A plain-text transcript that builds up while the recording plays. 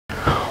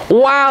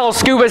Wow,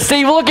 Scuba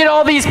Steve, look at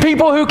all these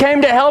people who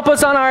came to help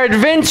us on our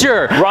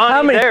adventure.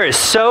 Ronnie, there is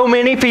so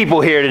many people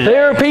here today.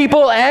 There are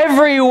people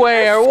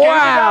everywhere. There's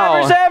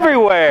wow. Scuba divers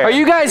everywhere. Are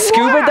you guys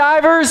scuba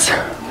divers?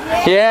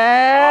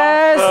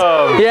 Yes.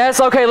 Awesome. Yes.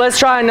 Okay, let's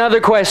try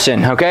another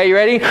question. Okay, you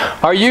ready?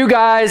 Are you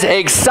guys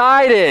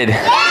excited?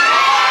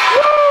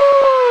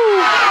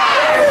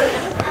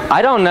 I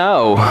don't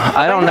know.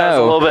 I don't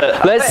know. A little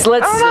bit. Let's.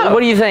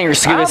 What do you think,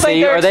 Scuba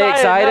Steve? Are they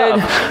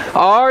excited?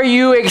 Are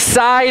you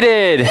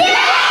excited?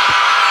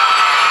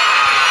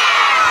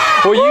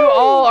 Well, you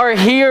all are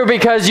here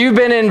because you've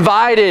been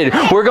invited.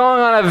 We're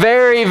going on a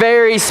very,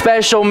 very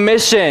special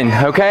mission,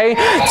 okay?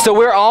 So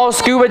we're all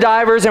scuba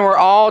divers and we're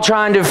all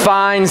trying to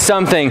find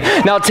something.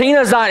 Now,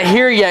 Tina's not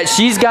here yet.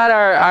 She's got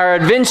our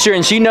adventure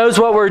and she knows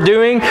what we're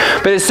doing.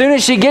 But as soon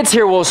as she gets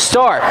here, we'll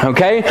start,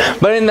 okay?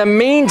 But in the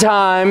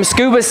meantime,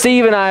 Scuba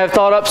Steve and I have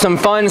thought up some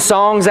fun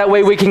songs. That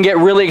way we can get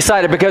really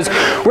excited because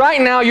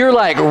right now you're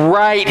like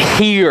right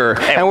here.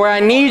 And where I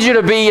need you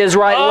to be is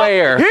right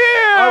where? Here!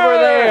 Over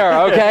there,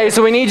 okay?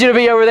 So we need you to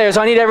be over there.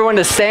 So I need everyone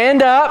to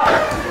stand up.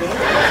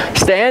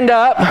 Stand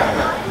up.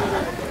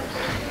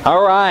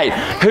 All right.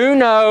 Who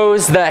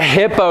knows the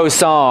hippo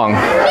song?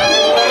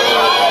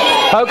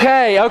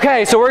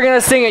 Okay. So we're going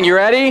to sing it. You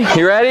ready?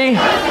 You ready?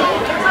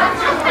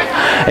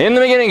 In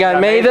the beginning,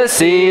 God made the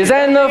seas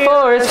and the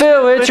forest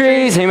filled with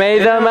trees. He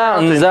made the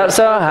mountains up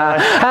so high.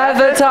 At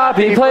the top,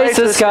 He placed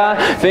the sky.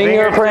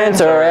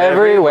 Fingerprints are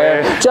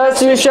everywhere, just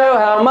to show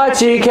how much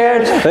He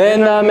cared.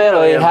 In the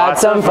middle, He had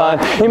some fun.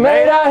 He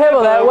made a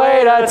hippo that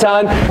weighed a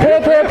ton.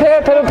 Hip, hip,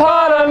 hip,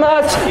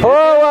 hippopotamus.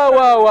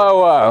 Whoa.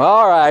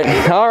 All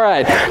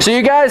right. So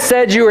you guys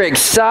said you were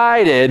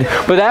excited,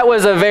 but that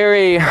was a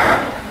very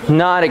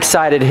not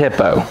excited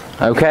hippo.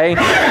 Okay,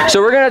 so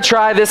we're gonna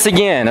try this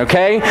again.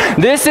 Okay,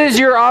 this is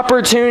your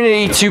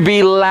opportunity to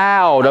be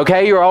loud.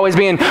 Okay, you're always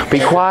be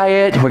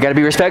quiet. We gotta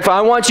be respectful. I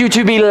want you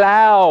to be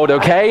loud.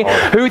 Okay,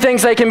 who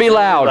thinks they can be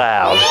loud?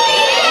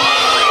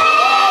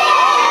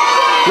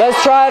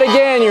 Let's try it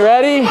again. You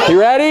ready? You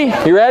ready?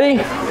 You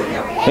ready?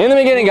 In the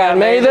beginning, God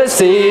made the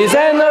seas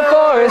and the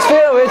forest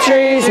filled with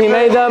trees. He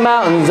made the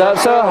mountains up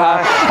so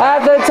high.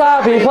 At the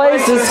top, He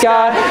placed the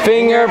sky.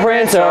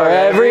 Fingerprints are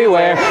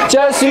everywhere,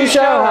 just to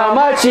show how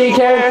much He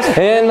cares.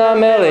 In the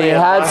middle, He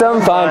had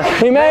some fun.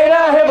 He made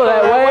a hippo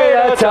that weighed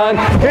a ton.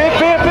 Hip,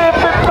 hip, hip,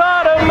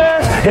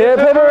 hippopotamus. Hip,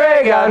 hip,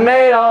 hooray, God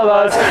made all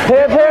of us.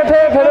 Hip, hip,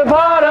 hip,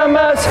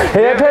 hippopotamus.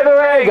 Hip, hip,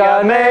 hooray,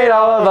 God made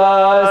all of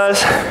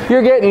us.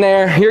 You're getting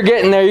there. You're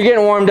getting there. You're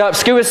getting warmed up.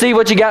 Scuba Steve,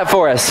 what you got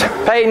for us?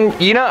 Peyton,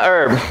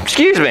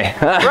 excuse me,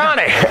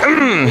 Ronnie.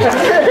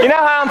 You know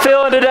how I'm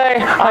feeling today?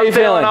 How you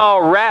feeling?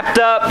 All wrapped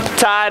up,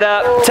 tied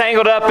up,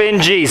 tangled up in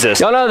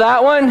Jesus. Y'all know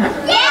that one?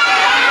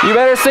 Yeah! You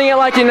better sing it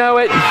like you know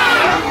it.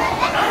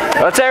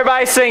 Let's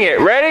everybody sing it.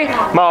 Ready?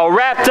 I'm all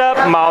wrapped up,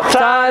 I'm all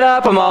tied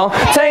up, I'm all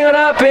tangled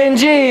up in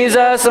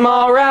Jesus. I'm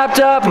all wrapped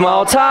up, I'm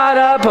all tied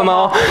up, I'm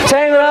all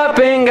tangled up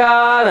in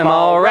God. I'm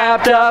all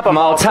wrapped up, I'm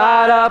all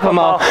tied up, I'm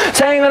all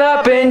tangled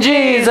up in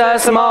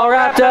Jesus. I'm all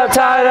wrapped up,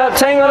 tied up,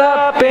 tangled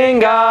up in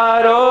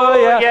God. Oh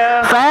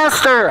yeah.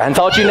 Faster! I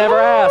thought you never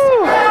asked.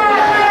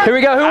 Here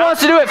we go. Who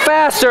wants to do it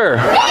faster?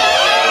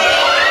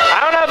 I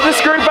don't know if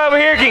this group over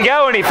here can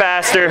go any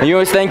faster. You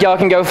always think y'all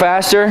can go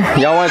faster?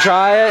 Y'all want to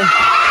try it?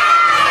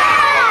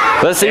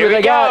 Let's see what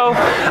they got.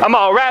 I'm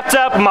all wrapped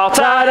up, I'm all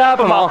tied up,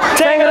 I'm all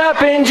tangled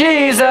up in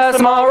Jesus.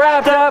 I'm all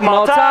wrapped up, I'm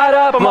all tied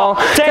up, I'm all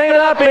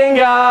tangled up in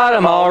God.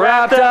 I'm all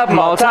wrapped up, I'm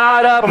all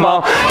tied up, I'm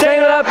all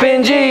tangled up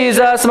in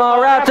Jesus. I'm all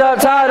wrapped up,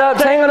 tied up,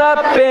 tangled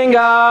up in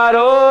God.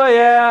 Oh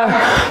yeah.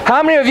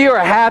 How many of you are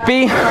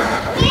happy?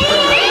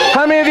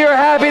 How many of you are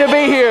happy to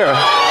be here?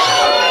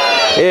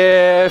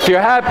 If you're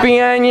happy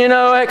and you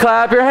know it,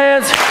 clap your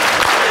hands.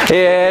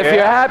 If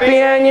you're happy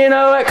and you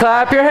know it,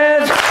 clap your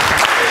hands.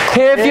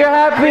 If you're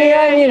happy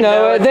and you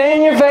know it,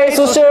 then your face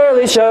will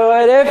surely show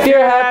it. If you're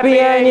happy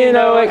and you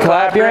know it,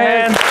 clap your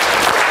hands.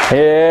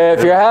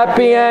 If you're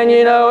happy and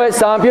you know it,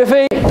 stomp your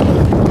feet.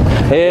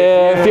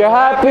 If you're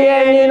happy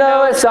and you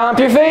know it, stomp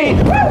your feet.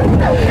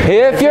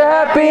 If you're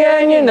happy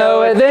and you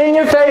know it, then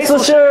your face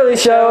will surely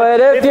show it.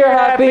 If you're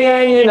happy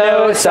and you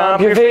know it,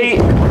 stomp your feet.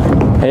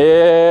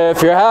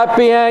 If you're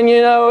happy and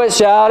you know it,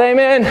 shout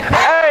amen.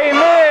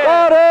 Amen.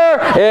 Louder.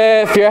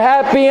 If you're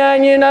happy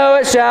and you know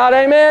it, shout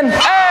amen.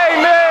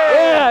 Amen.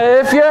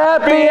 Yeah, if you're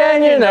happy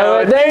and you know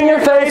it, then your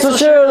face will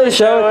surely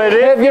show it.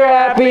 If you're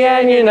happy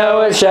and you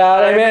know it,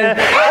 shout amen.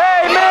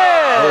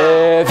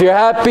 Amen. If you're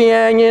happy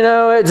and you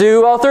know it,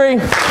 do all three.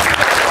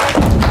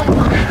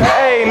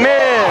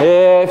 Amen.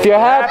 If you're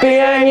happy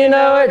and you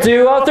know it,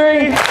 do all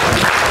three.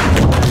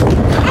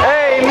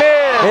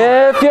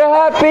 Amen. If you're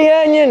happy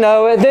and you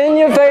know it, then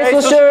your face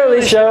will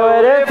surely show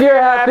it. If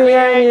you're happy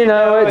and you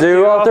know it,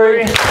 do all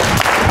three.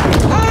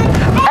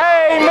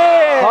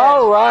 Amen.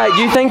 All right,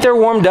 do you think they're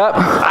warmed up?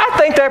 I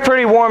think they're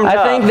pretty warmed up.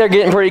 I think they're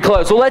getting pretty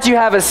close. We'll let you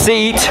have a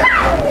seat.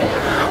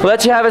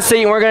 let you have a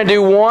seat, and we're going to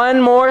do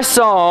one more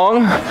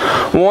song,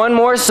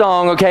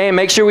 okay? And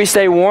make sure we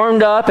stay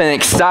warmed up and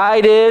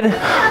excited.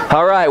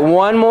 All right,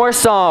 one more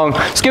song.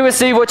 Scuba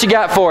Steve, what you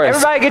got for us?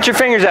 Everybody get your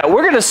fingers out.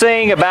 We're going to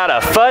sing about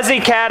a fuzzy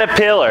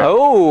caterpillar.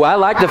 Oh, I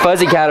like the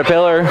fuzzy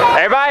caterpillar.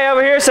 Everybody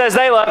over here says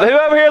they love. Who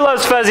over here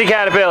loves fuzzy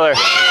caterpillar?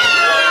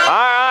 All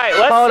right,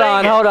 let's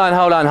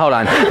Hold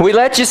on. We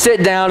let you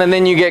sit down and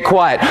then you get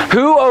quiet.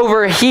 Who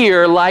over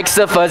here likes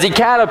the fuzzy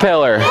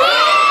caterpillar?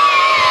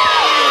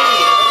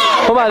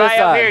 What about this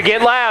side? Over here,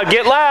 get loud.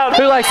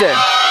 Who likes it?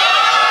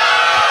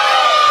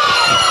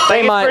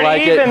 They might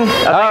like it.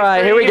 All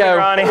right, here we go.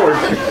 Ronnie.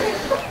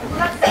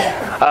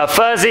 A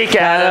fuzzy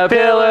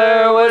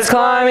caterpillar was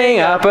climbing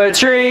up a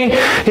tree.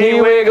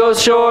 He wiggled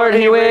short,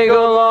 he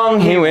wiggled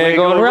long, he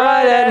wiggled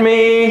right at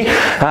me.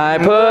 I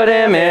put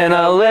him in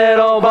a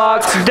little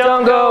box.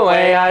 Don't go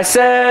away, I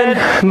said.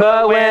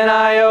 But when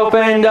I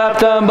opened up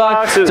the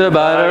box, it's a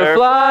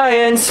butterfly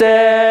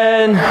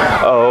instead.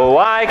 Oh,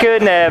 I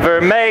could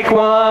never make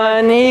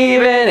one,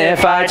 even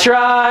if I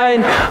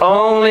tried.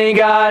 Only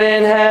God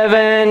in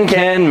heaven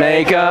can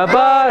make a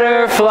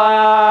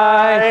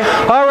butterfly.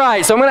 All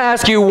right, so I'm going to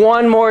ask you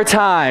one more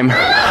time.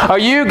 Are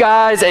you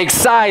guys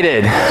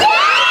excited?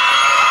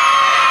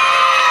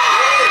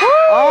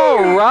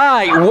 All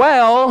right,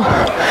 well,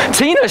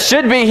 Tina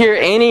should be here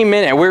any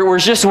minute. We're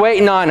just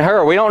waiting on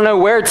her. We don't know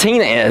where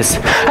Tina is.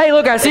 Hey,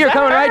 look, I see her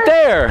coming right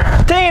there.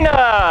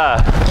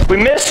 Tina, we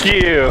missed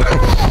you.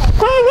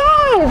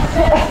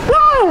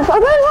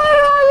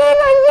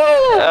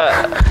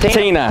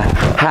 Tina,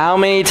 how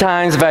many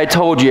times have I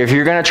told you if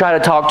you're going to try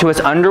to talk to us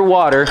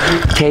underwater,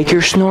 take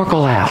your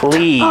snorkel out?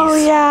 Please. Oh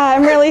yeah,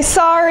 I'm really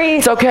sorry.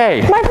 It's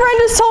okay. My friend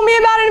just told me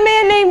about a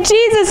man named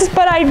Jesus,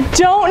 but I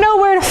don't know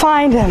where to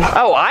find him.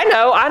 Oh, I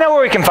know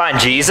where we can find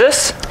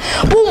Jesus.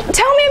 Well,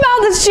 tell me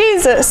about this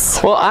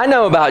Jesus. Well, I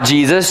know about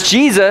Jesus.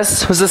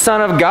 Jesus was the Son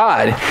of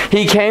God.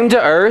 He came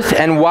to earth,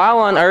 and while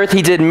on earth,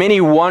 he did many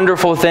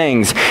wonderful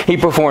things. He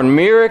performed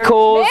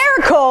miracles.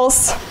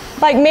 Miracles?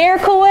 Like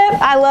Miracle Whip?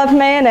 I love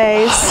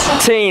mayonnaise.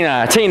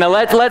 Tina,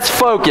 let's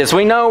focus.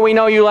 We know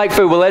you like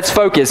food, but let's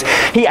focus.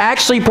 He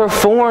actually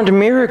performed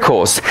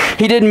miracles.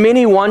 He did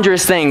many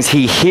wondrous things.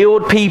 He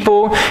healed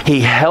people.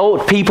 He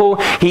helped people.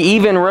 He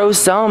even rose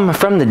some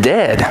from the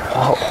dead.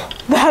 Oh.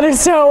 That is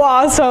so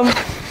awesome.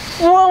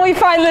 Will we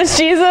find this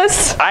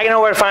Jesus? I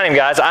know where to find him,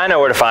 guys. I know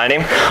where to find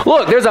him.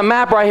 Look, there's a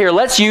map right here.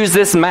 Let's use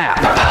this map.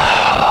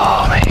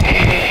 Oh,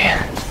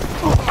 man.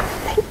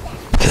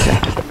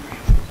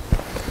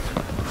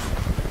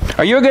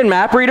 Are you a good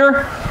map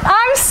reader?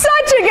 I'm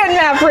such a good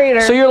map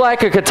reader. So you're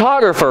like a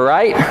cartographer,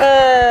 right?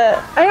 I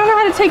don't know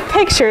how to take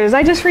pictures.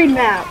 I just read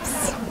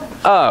maps.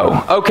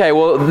 Oh, okay.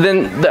 Well,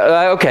 then,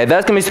 okay,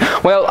 that's gonna be.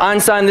 Well,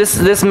 Einstein,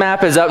 this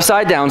map is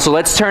upside down, so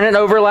let's turn it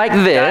over like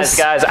this.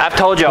 Guys, I've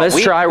told y'all.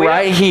 Let's try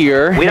right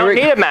here. We don't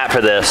need a map for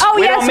this. Oh,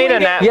 we yes, don't need we a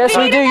do. map. Yes,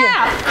 we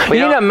do. We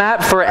You need a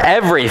map for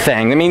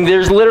everything. I mean,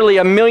 there's literally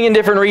a million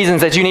different reasons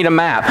that you need a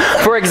map.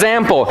 For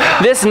example,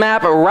 this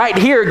map right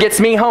here gets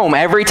me home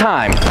every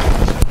time.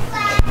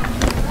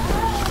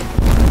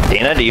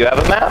 Tina, do you have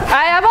a map?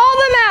 I have all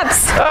the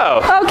maps.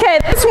 Oh. Okay,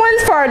 this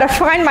one's for to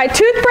find my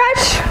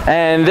toothbrush.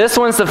 And this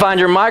one's to find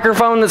your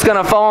microphone that's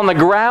gonna fall on the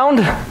ground.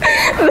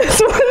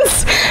 This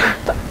one's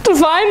to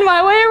find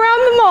my way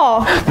around the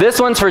mall.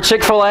 This one's for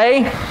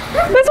Chick-fil-A. This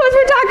one's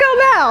for Taco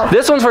Bell.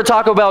 This one's for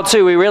Taco Bell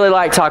too. We really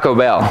like Taco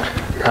Bell.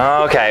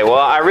 Okay, well,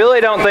 I really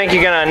don't think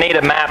you're gonna need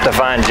a map to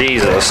find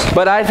Jesus.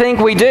 But I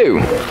think we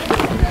do.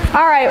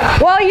 All right,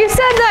 well, you said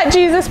that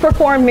Jesus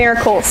performed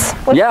miracles.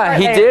 Yeah,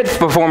 he did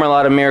perform a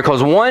lot of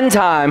miracles. One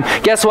time,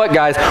 guess what,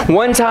 guys?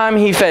 One time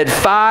he fed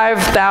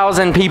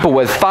 5,000 people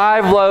with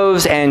 5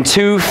 loaves and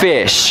 2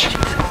 fish.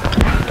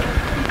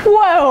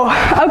 Whoa.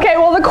 Okay,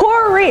 well, the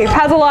coral reef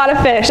has a lot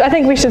of fish. I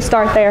think we should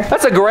start there.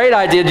 That's a great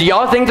idea. Do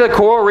y'all think the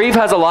coral reef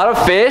has a lot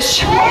of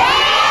fish?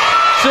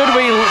 Should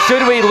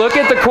we look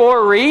at the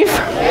coral reef?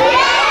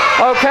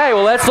 Okay,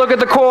 well, let's look at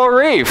the coral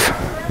reef.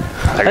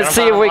 Let's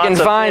see if we can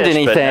find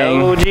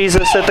anything. Oh,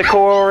 Jesus at the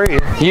coral reef.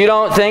 You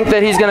don't think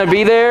that he's going to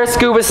be there,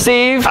 Scuba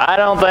Steve? I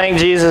don't think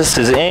Jesus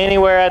is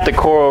anywhere at the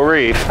coral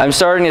reef. I'm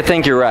starting to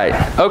think you're right.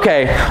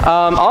 Okay,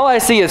 all I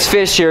see is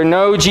fish here.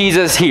 No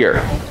Jesus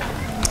here.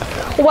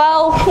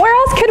 Well, where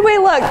else could we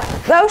look?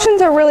 The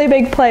ocean's a really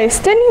big place.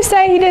 Didn't you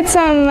say he did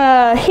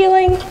some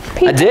healing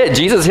people? I did.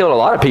 Jesus healed a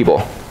lot of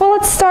people. Well,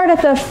 let's start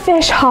at the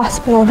fish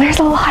hospital. There's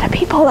a lot of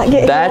people that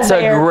get That's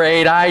healed there. a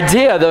great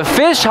idea. The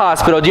fish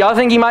hospital. Do y'all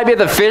think he might be at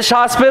the fish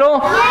hospital?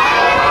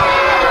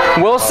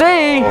 We'll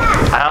see.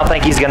 I don't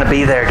think he's going to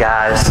be there,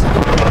 guys.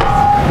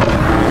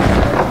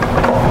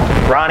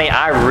 Ronnie,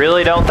 I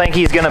really don't think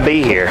he's going to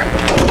be here.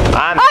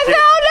 I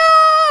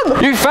found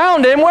him! You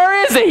found him?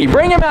 Where is he?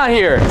 Bring him out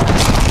here.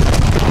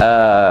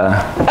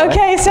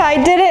 Okay, so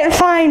I didn't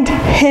find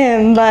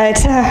him,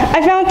 but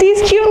I found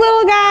these cute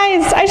little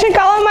guys. I should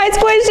call him my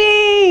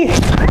squishy.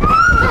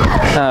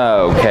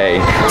 Okay.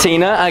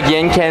 Tina,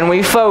 again, can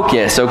we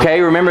focus?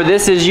 Okay, remember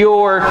this is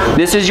your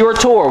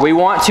tour. We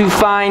want to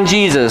find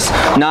Jesus,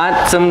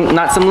 not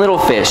some little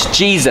fish.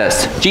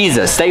 Jesus.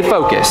 Stay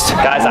focused.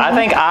 Guys, I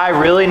think I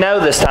really know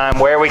this time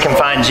where we can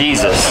find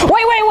Jesus. Wait.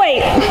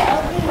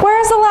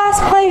 Where's the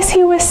last place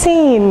he was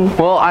seen?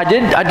 Well, I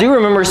do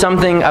remember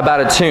something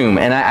about a tomb,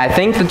 and I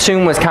think the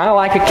tomb was kind of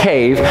like a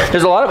cave.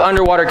 There's a lot of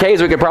underwater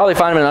caves. We could probably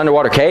find him in an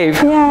underwater cave.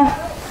 Yeah,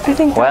 I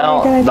think.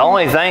 Well, the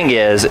only thing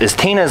is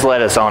Tina's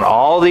led us on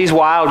all these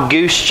wild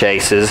goose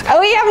chases. We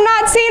have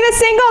not seen a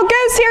single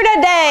goose here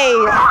today.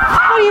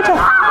 What are you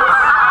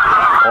talking?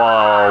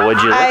 Whoa,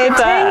 would you look at that?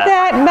 I take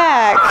that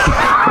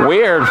back.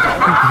 Weird.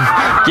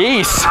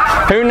 Geese.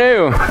 Who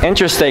knew?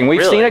 Interesting. We've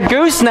Really? seen a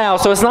goose now,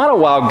 so it's not a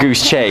wild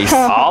goose chase.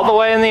 All the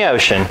way in the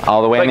ocean.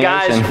 All the way in the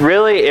But ocean. guys,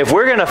 really, if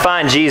we're going to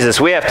find Jesus,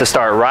 we have to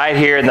start right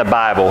here in the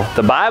Bible.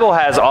 The Bible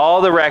has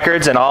all the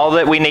records and all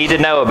that we need to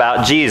know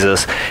about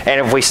Jesus.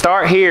 And if we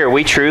start here,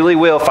 we truly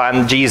will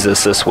find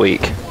Jesus this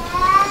week.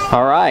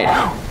 All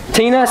right.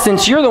 Tina,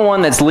 since you're the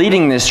one that's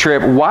leading this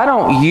trip, why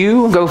don't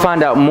you go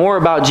find out more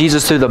about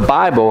Jesus through the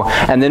Bible,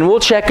 and then we'll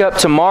check up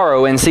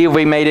tomorrow and see if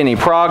we made any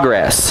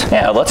progress.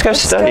 Yeah, let's go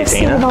study, Let's see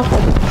Tina. about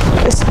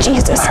this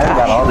Jesus I heard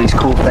about guy. all these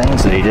cool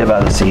things that he did by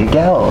the Sea of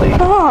Galilee.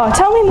 Oh,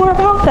 tell me more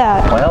about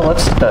that. Well,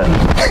 let's study.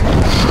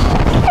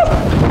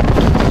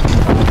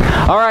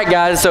 All right,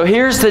 guys, so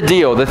here's the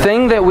deal. The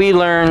thing that we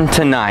learned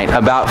tonight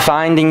about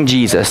finding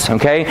Jesus,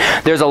 okay?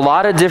 There's a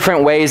lot of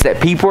different ways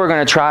that people are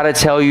going to try to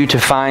tell you to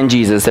find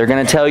Jesus. They're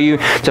going to tell you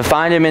to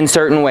find him in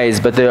certain ways,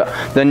 but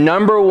the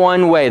number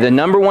one way, the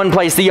number one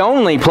place, the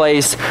only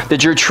place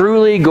that you're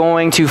truly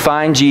going to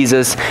find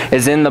Jesus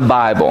is in the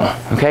Bible,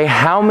 okay?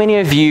 How many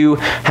of you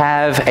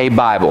have a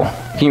Bible?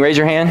 Can you raise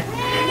your hand?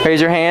 Raise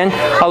your hand.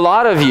 A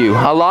lot of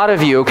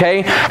you,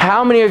 okay?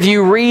 How many of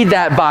you read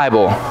that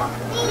Bible?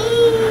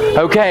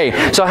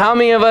 Okay, so how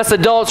many of us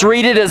adults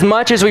read it as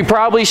much as we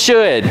probably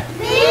should?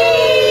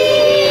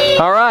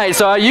 All right,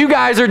 so you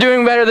guys are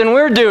doing better than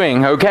we're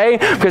doing, okay?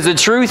 Because the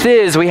truth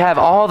is we have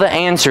all the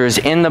answers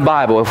in the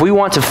Bible. If we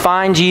want to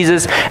find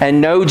Jesus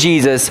and know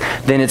Jesus,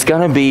 then it's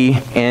going to be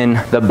in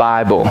the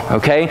Bible,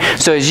 okay?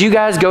 So as you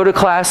guys go to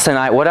class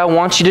tonight, what I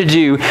want you to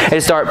do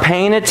is start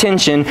paying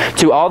attention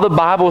to all the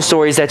Bible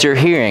stories that you're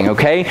hearing,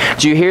 okay?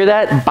 Do you hear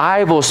that?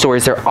 Bible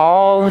stories. They're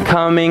all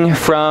coming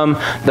from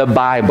the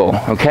Bible,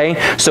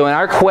 okay? So in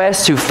our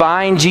quest to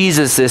find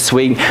Jesus this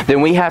week,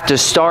 then we have to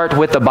start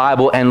with the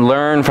Bible and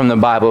learn from the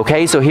Bible, okay?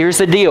 So here's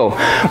the deal.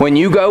 When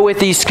you go with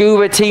these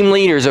scuba team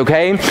leaders,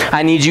 okay,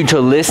 I need you to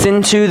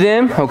listen to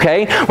them,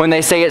 okay? When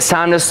they say it's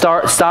time to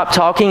stop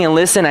talking and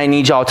listen, I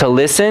need y'all to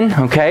listen,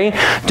 okay?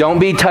 Don't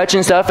be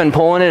touching stuff and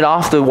pulling it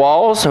off the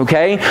walls,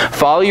 okay?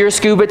 Follow your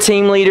scuba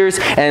team leaders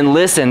and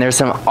listen. There's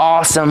some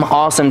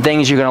awesome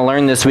things you're going to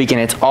learn this week,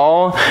 and it's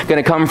all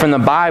going to come from the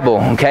Bible,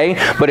 okay?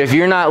 But if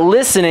you're not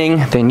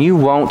listening, then you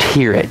won't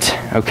hear it,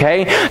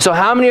 okay? So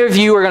how many of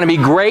you are going to be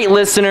great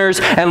listeners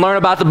and learn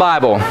about the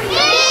Bible?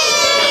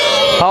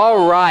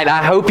 All right,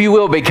 I hope you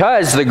will,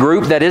 because the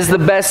group that is the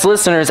best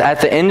listeners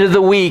at the end of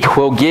the week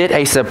will get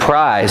a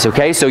surprise,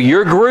 okay? So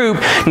your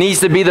group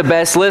needs to be the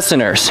best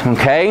listeners,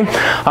 okay?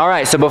 All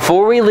right, so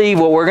before we leave,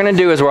 what we're going to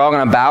do is we're all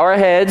going to bow our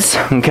heads,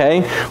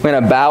 okay? We're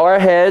going to bow our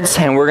heads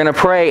and we're going to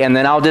pray, and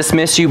then I'll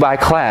dismiss you by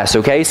class,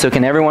 okay? So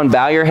can everyone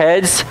bow your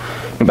heads?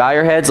 Bow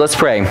your heads, let's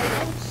pray.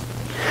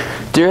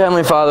 Dear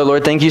Heavenly Father,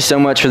 Lord, thank you so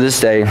much for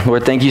this day.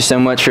 Lord, thank you so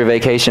much for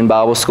Vacation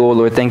Bible School.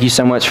 Lord, thank you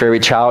so much for every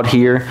child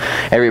here,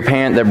 every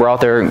parent that brought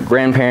their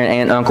grandparent,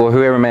 aunt, uncle,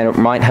 whoever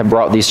might have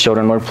brought these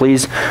children. Lord,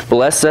 please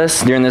bless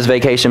us during this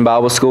Vacation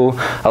Bible School.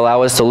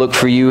 Allow us to look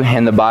for you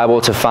in the Bible,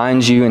 to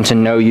find you and to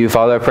know you.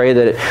 Father, I pray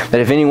that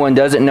if anyone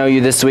doesn't know you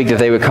this week, that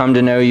they would come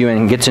to know you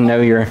and get to know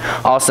your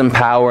awesome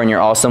power and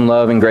your awesome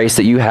love and grace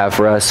that you have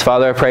for us.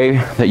 Father, I pray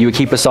that you would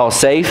keep us all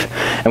safe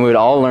and we would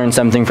all learn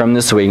something from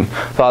this week.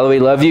 Father, we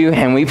love you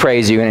and we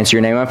praise you, and it's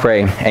your name I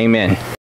pray. Amen.